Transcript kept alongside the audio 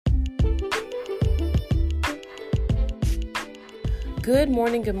Good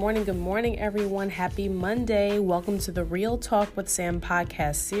morning, everyone. Happy Monday. Welcome to the Real Talk with Sam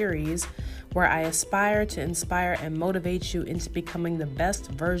podcast series, where I aspire to inspire and motivate you into becoming the best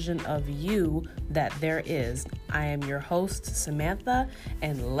version of you that there is. I am your host, Samantha,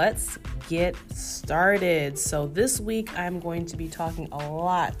 and let's get started. So this week, I'm going to be talking a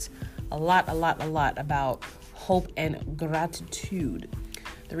lot about hope and gratitude.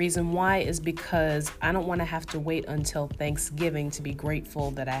 The reason why is because I don't want to have to wait until Thanksgiving to be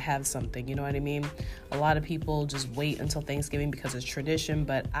grateful that I have something. You know what I mean? A lot of people just wait until Thanksgiving because it's tradition,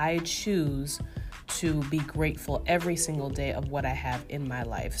 but I choose to be grateful every single day of what I have in my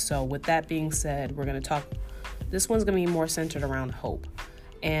life. So with that being said, we're going to talk. This one's going to be more centered around hope.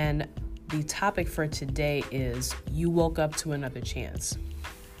 And the topic for today is you woke up to another chance.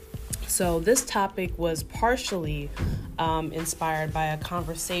 So this topic was partially inspired by a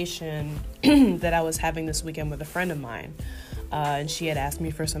conversation that I was having this weekend with a friend of mine. And she had asked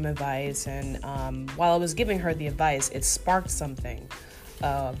me for some advice. And while I was giving her the advice, it sparked something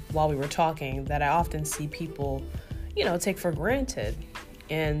while we were talking that I often see people, take for granted.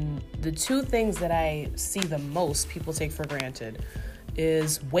 And the two things that I see the most people take for granted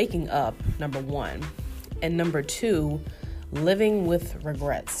is waking up, number one, and number two, living with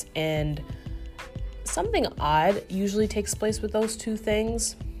regrets. And something odd usually takes place with those two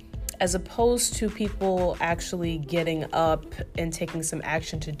things, as opposed to people actually getting up and taking some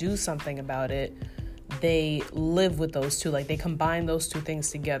action to do something about it. They live with those two, like they combine those two things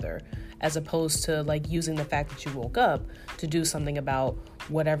together, as opposed to like using the fact that you woke up to do something about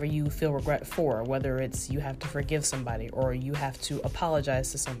whatever you feel regret for, whether it's you have to forgive somebody or you have to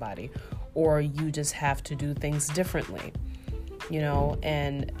apologize to somebody or you just have to do things differently.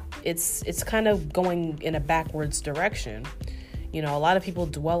 And it's kind of going in a backwards direction. A lot of people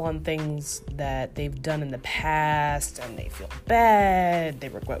dwell on things that they've done in the past and they feel bad. They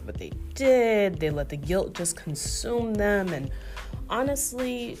regret what they did. They let the guilt just consume them. And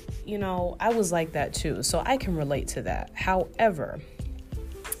honestly, I was like that too. So I can relate to that. However,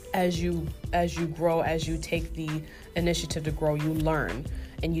 as you grow, as you take the initiative to grow, you learn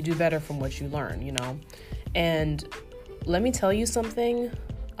and you do better from what you learn, And let me tell you something,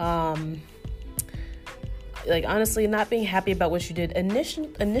 honestly, not being happy about what you did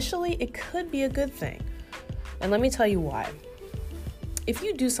initially, it could be a good thing. And let me tell you why. If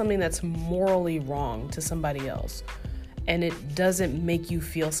you do something that's morally wrong to somebody else and it doesn't make you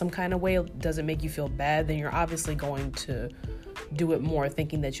feel some kind of way, doesn't make you feel bad, then you're obviously going to do it more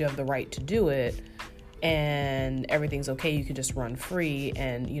thinking that you have the right to do it. And everything's okay, you can just run free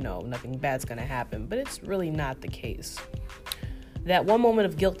and, nothing bad's going to happen. But it's really not the case. That one moment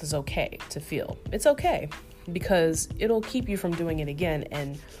of guilt is okay to feel. It's okay because it'll keep you from doing it again.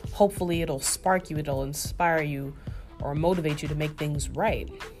 And hopefully it'll spark you, it'll inspire you or motivate you to make things right.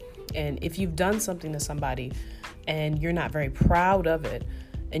 And if you've done something to somebody and you're not very proud of it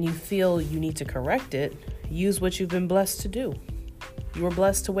and you feel you need to correct it, use what you've been blessed to do. You were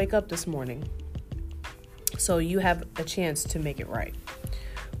blessed to wake up this morning. So you have a chance to make it right.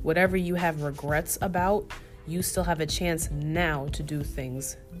 Whatever you have regrets about, you still have a chance now to do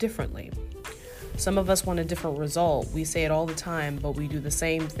things differently. Some of us want a different result. We say it all the time, but we do the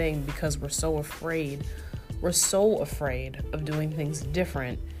same thing because we're so afraid. We're so afraid of doing things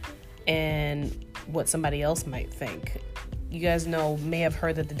different and what somebody else might think. You guys may have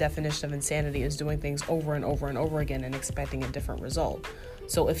heard that the definition of insanity is doing things over and over and over again and expecting a different result.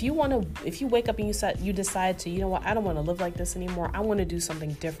 So if you wake up and you decide to, I don't want to live like this anymore. I want to do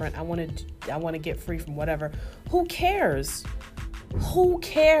something different. I want to get free from whatever. Who cares? Who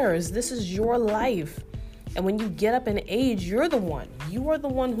cares? This is your life. And when you get up in age, you are the one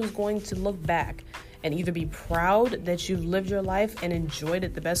who's going to look back and either be proud that you've lived your life and enjoyed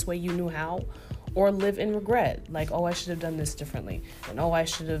it the best way you knew how, or live in regret. Like, I should have done this differently. And I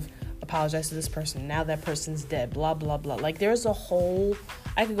should have apologize to this person. Now that person's dead, blah, blah, blah. Like there's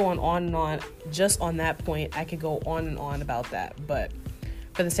I could go on and on just on that point. I could go on and on about that, but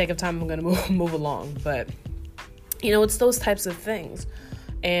for the sake of time, I'm going to move along. But, it's those types of things.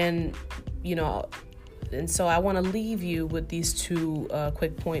 And, and so I want to leave you with these two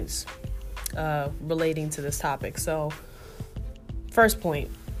quick points relating to this topic. So first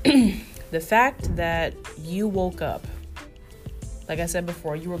point, the fact that you woke up, like I said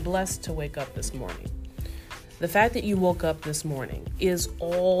before, you were blessed to wake up this morning. The fact that you woke up this morning is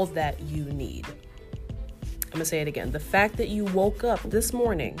all that you need. I'm going to say it again. The fact that you woke up this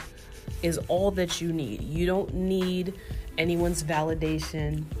morning is all that you need. You don't need anyone's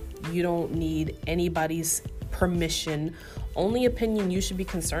validation. You don't need anybody's permission. Only opinion you should be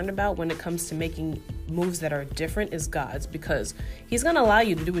concerned about when it comes to making moves that are different is God's, because he's going to allow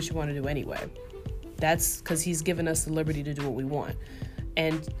you to do what you want to do anyway. That's because he's given us the liberty to do what we want.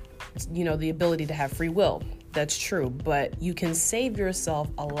 And, the ability to have free will. That's true. But you can save yourself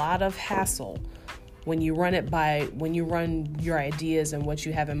a lot of hassle when you run your ideas and what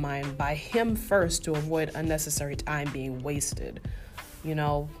you have in mind by him first, to avoid unnecessary time being wasted,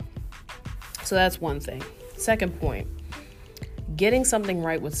 So that's one thing. Second point, getting something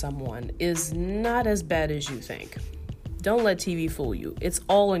right with someone is not as bad as you think. Don't let TV fool you. It's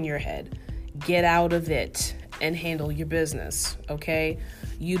all in your head. Get out of it and handle your business, okay?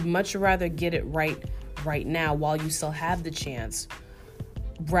 You'd much rather get it right now while you still have the chance,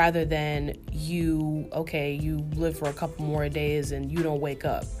 rather than you live for a couple more days and you don't wake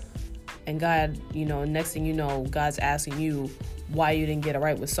up. And God, next thing you know, God's asking you why you didn't get it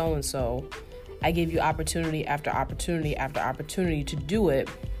right with so-and-so. I gave you opportunity after opportunity after opportunity to do it.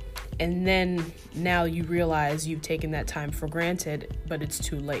 And then now you realize you've taken that time for granted, but it's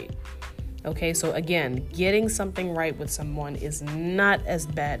too late. Okay, so again, getting something right with someone is not as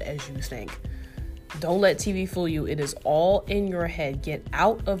bad as you think. Don't let TV fool you. It is all in your head. Get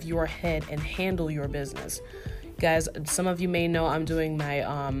out of your head and handle your business. Guys, some of you may know I'm doing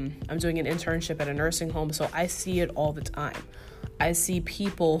an internship at a nursing home, so I see it all the time. I see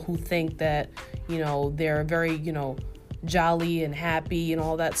people who think that, they're very, jolly and happy and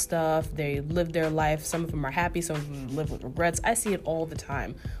all that stuff. They live their life. Some of them are happy. Some of them live with regrets. I see it all the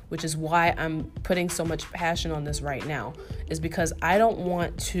time, which is why I'm putting so much passion on this right now, is because I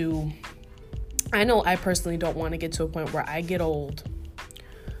personally don't want to get to a point where I get old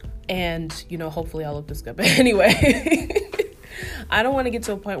and, hopefully I'll look this good. But anyway, I don't want to get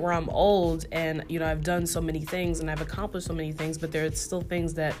to a point where I'm old and, I've done so many things and I've accomplished so many things, but there's still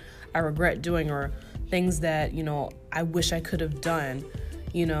things that I regret doing, or things that, I wish I could have done,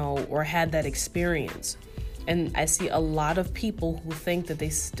 or had that experience. And I see a lot of people who think that they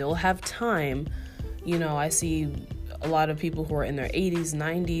still have time. I see a lot of people who are in their 80s,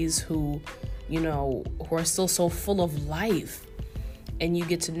 90s, who are still so full of life. And you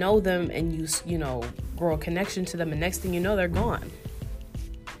get to know them and you grow a connection to them, and next thing you know, they're gone.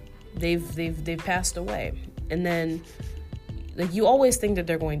 They've passed away. And then you always think that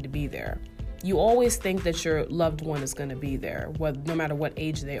they're going to be there. You always think that your loved one is going to be there, no matter what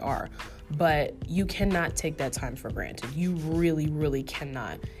age they are. But you cannot take that time for granted. You really, really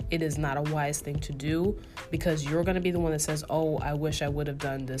cannot. It is not a wise thing to do, because you're going to be the one that says, oh, I wish I would have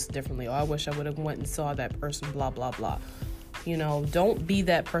done this differently. Oh, I wish I would have went and saw that person, blah, blah, blah. Don't be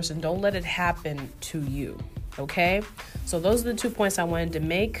that person. Don't let it happen to you. Okay? So those are the 2 points I wanted to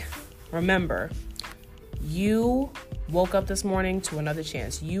make. Remember, you woke up this morning to another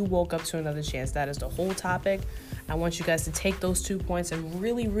chance. You woke up to another chance. That is the whole topic. I want you guys to take those 2 points and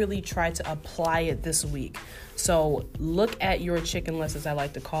really, really try to apply it this week. So look at your chicken list, as I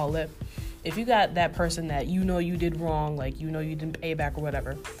like to call it. If you got that person that you did wrong, you didn't pay back or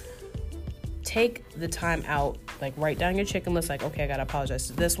whatever, take the time out, write down your chicken list, okay, I got to apologize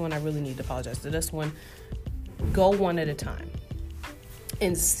to this one. I really need to apologize to this one. Go one at a time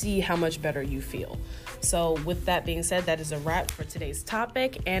and see how much better you feel. So with that being said, that is a wrap for today's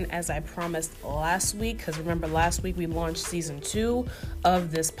topic. And as I promised last week, because remember last week we launched season 2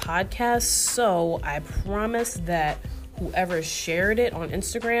 of this podcast. So I promised that whoever shared it on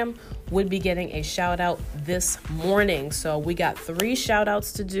Instagram would be getting a shout out this morning. So we got 3 shout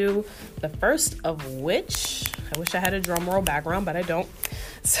outs to do. The first of which, I wish I had a drum roll background, but I don't.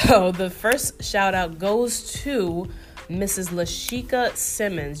 So the first shout out goes to Mrs. Lashika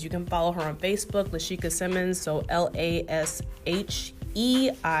Simmons. You can follow her on Facebook, Lashika Simmons. So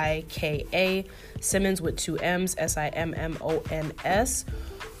LASHEIKA Simmons with 2 M's, SIMMONS.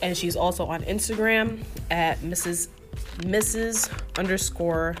 And she's also on Instagram at Mrs.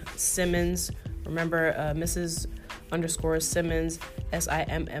 _Simmons. Remember, Mrs. _Simmons,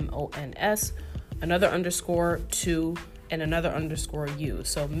 SIMMONS. Another _2 and another _U.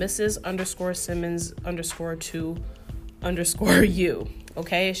 So Mrs. _Simmons _2 _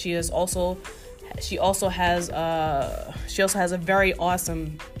 Okay, she also has a very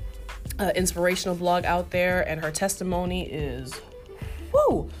awesome inspirational blog out there, and her testimony is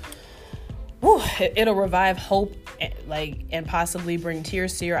it'll revive hope, and possibly bring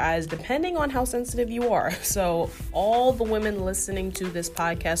tears to your eyes, depending on how sensitive you are. So all the women listening to this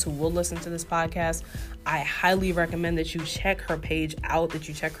podcast, who will listen to this podcast, I highly recommend that you check her page out, that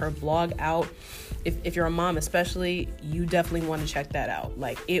you check her blog out. If you're a mom especially, you definitely want to check that out.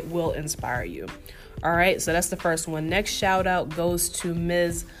 It will inspire you. All right, so that's the first one. Next shout out goes to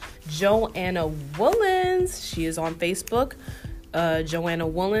Ms. Joanna Woolens. She is on Facebook. Joanna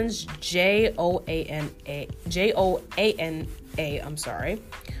Woolens, Joanna. I'm sorry.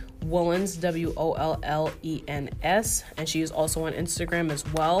 Woolens, Wollens, and she is also on Instagram as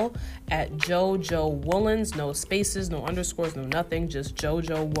well at JoJo Woolens, no spaces, no underscores, no nothing, just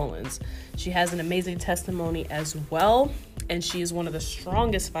JoJo Woolens. She has an amazing testimony as well, and she is one of the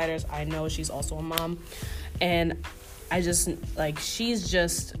strongest fighters I know. She's also a mom, and I just she's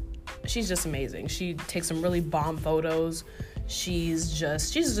just amazing. She takes some really bomb photos. She's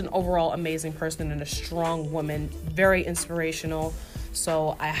just an overall amazing person and a strong woman, very inspirational.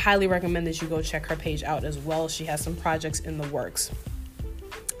 So I highly recommend that you go check her page out as well. She has some projects in the works.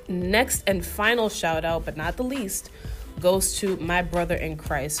 Next and final shout out, but not the least, goes to my brother in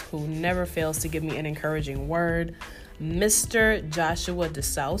Christ who never fails to give me an encouraging word, Mr. Joshua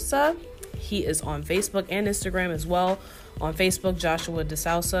DeSousa. He is on Facebook and Instagram as well. On Facebook, Joshua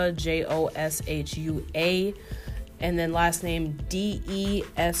DeSousa, Joshua, and then last name Desousa.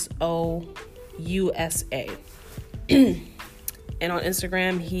 And on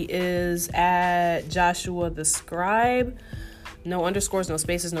Instagram, he is at Joshua the Scribe. No underscores, no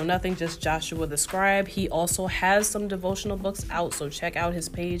spaces, no nothing, just Joshua the Scribe. He also has some devotional books out, so check out his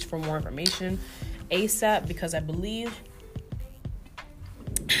page for more information ASAP, because I believe,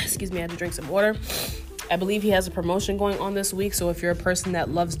 excuse me, I had to drink some water. I believe he has a promotion going on this week, so if you're a person that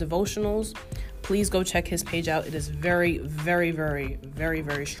loves devotionals, please go check his page out. It is very, very, very, very,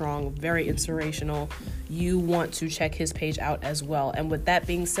 very strong, very inspirational. You want to check his page out as well. And with that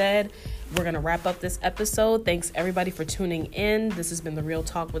being said, we're going to wrap up this episode. Thanks everybody for tuning in. This has been the Real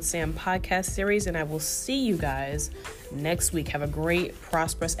Talk with Sam podcast series, and I will see you guys next week. Have a great,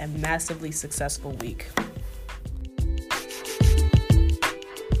 prosperous, and massively successful week.